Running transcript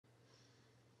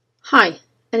Hi,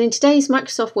 and in today's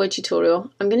Microsoft Word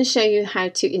tutorial, I'm going to show you how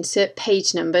to insert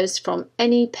page numbers from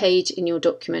any page in your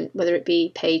document, whether it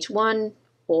be page 1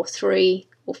 or 3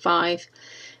 or 5.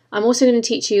 I'm also going to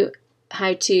teach you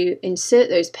how to insert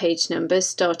those page numbers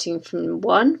starting from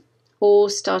 1 or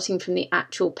starting from the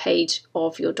actual page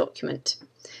of your document.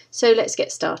 So let's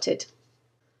get started.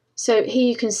 So here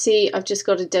you can see I've just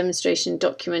got a demonstration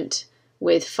document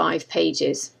with 5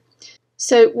 pages.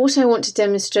 So what I want to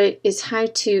demonstrate is how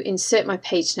to insert my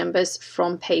page numbers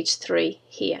from page 3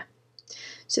 here.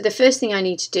 So the first thing I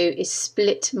need to do is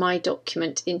split my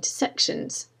document into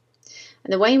sections.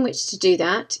 And the way in which to do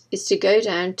that is to go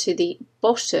down to the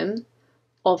bottom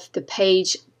of the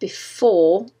page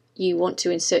before you want to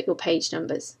insert your page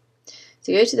numbers.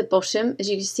 So go to the bottom.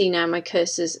 As you can see now, my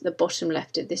cursor's at the bottom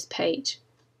left of this page.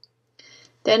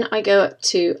 Then I go up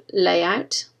to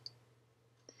Layout.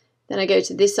 Then I go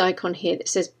to this icon here that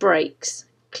says Breaks.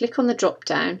 Click on the drop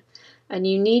down and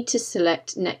you need to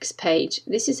select Next Page.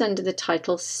 This is under the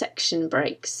title Section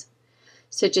Breaks.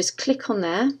 So just click on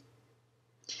there, and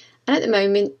at the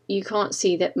moment you can't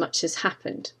see that much has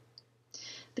happened.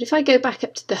 But if I go back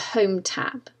up to the Home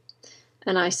tab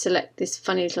and I select this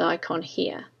funny little icon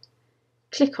here,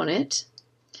 click on it,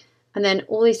 and then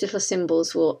all these little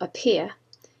symbols will appear,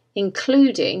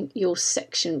 including your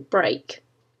section break.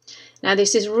 Now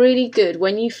this is really good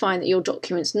when you find that your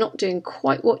document's not doing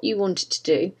quite what you want it to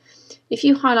do. If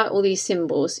you highlight all these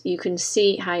symbols, you can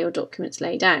see how your document's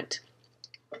laid out.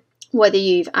 Whether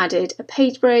you've added a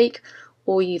page break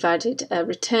or you've added a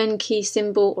return key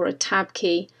symbol or a tab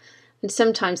key, and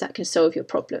sometimes that can solve your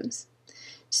problems.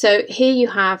 So here you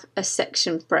have a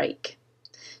section break.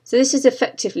 So this has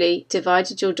effectively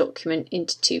divided your document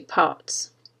into 2 parts.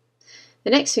 The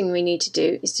next thing we need to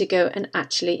do is to go and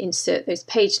actually insert those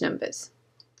page numbers.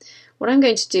 What I'm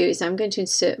going to do is I'm going to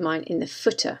insert mine in the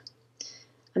footer.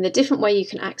 And the different way you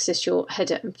can access your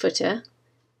header and footer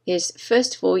is,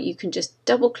 first of all, you can just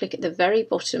double click at the very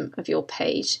bottom of your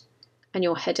page and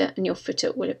your header and your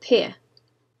footer will appear.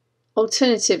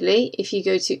 Alternatively, if you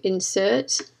go to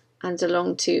Insert and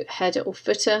along to Header or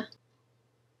Footer,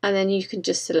 and then you can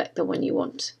just select the one you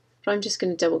want. But I'm just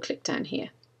going to double click down here.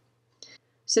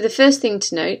 So the first thing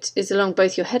to note is along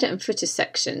both your header and footer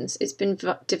sections, it's been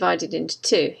divided into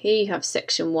 2. Here you have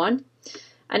section 1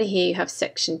 and here you have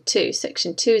section 2.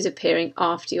 Section 2 is appearing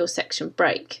after your section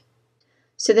break.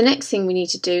 So the next thing we need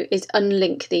to do is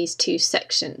unlink these 2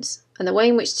 sections. And the way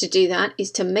in which to do that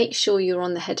is to make sure you're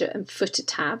on the header and footer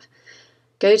tab,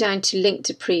 go down to Link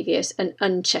to Previous and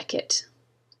uncheck it.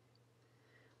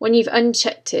 When you've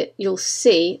unchecked it, you'll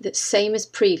see that Same as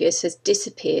Previous has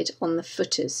disappeared on the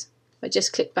footers. If I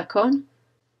just click back on,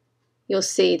 you'll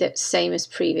see that Same as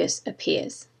Previous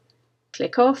appears.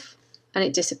 Click off and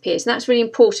it disappears. And that's really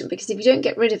important because if you don't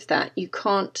get rid of that, you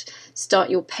can't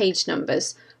start your page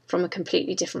numbers from a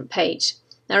completely different page.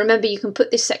 Now remember, you can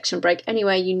put this section break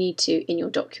anywhere you need to in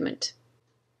your document.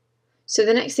 So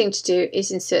the next thing to do is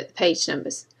insert the page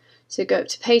numbers. So go up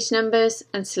to Page Numbers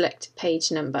and select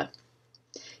Page Number.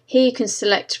 Here you can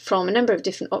select from a number of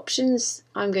different options.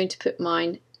 I'm going to put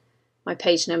my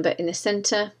page number in the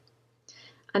center,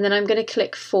 and then I'm going to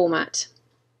click Format.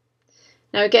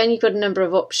 Now again, you've got a number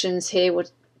of options here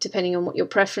depending on what your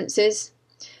preference is,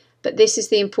 but this is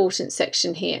the important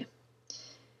section here.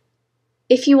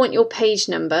 If you want your page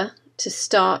number to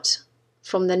start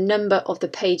from the number of the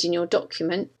page in your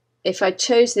document, if I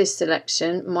chose this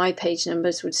selection, my page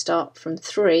numbers would start from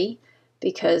 3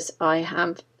 because I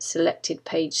have selected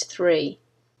page 3.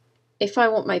 If I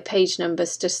want my page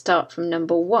numbers to start from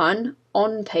number 1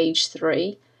 on page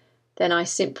 3, then I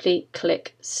simply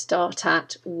click Start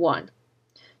at 1.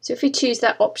 So if we choose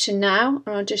that option now,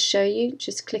 and I'll just show you,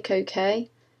 just click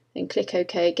OK, then click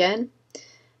OK again.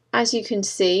 As you can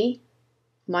see,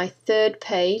 my 3rd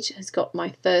page has got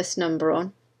my first number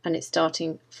on, and it's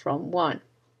starting from 1.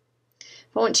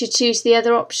 If I want to choose the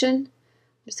other option,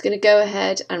 I'm just going to go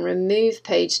ahead and remove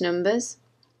page numbers.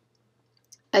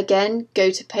 Again,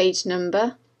 go to Page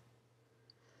Number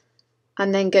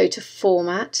and then go to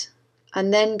Format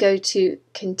and then go to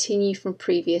Continue from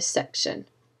Previous Section.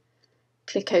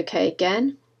 Click OK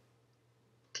again,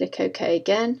 click OK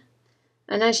again,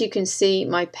 and as you can see,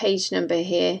 my page number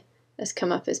here has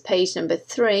come up as page number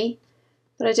 3,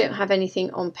 but I don't have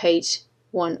anything on page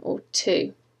 1 or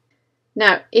 2.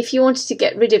 Now, if you wanted to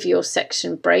get rid of your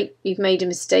section break, you've made a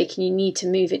mistake and you need to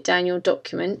move it down your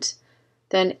document,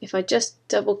 then if I just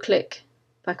double click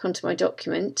back onto my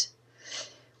document,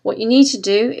 what you need to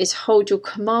do is hold your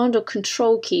Command or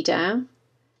Control key down,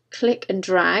 click and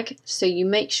drag so you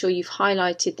make sure you've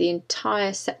highlighted the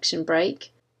entire section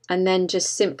break, and then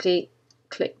just simply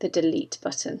click the delete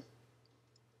button.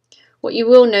 What you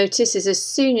will notice is as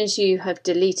soon as you have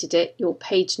deleted it, your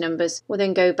page numbers will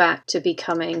then go back to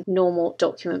becoming normal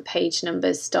document page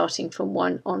numbers starting from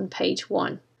 1 on page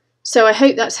 1. So I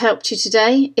hope that's helped you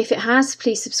today. If it has,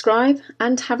 please subscribe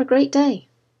and have a great day.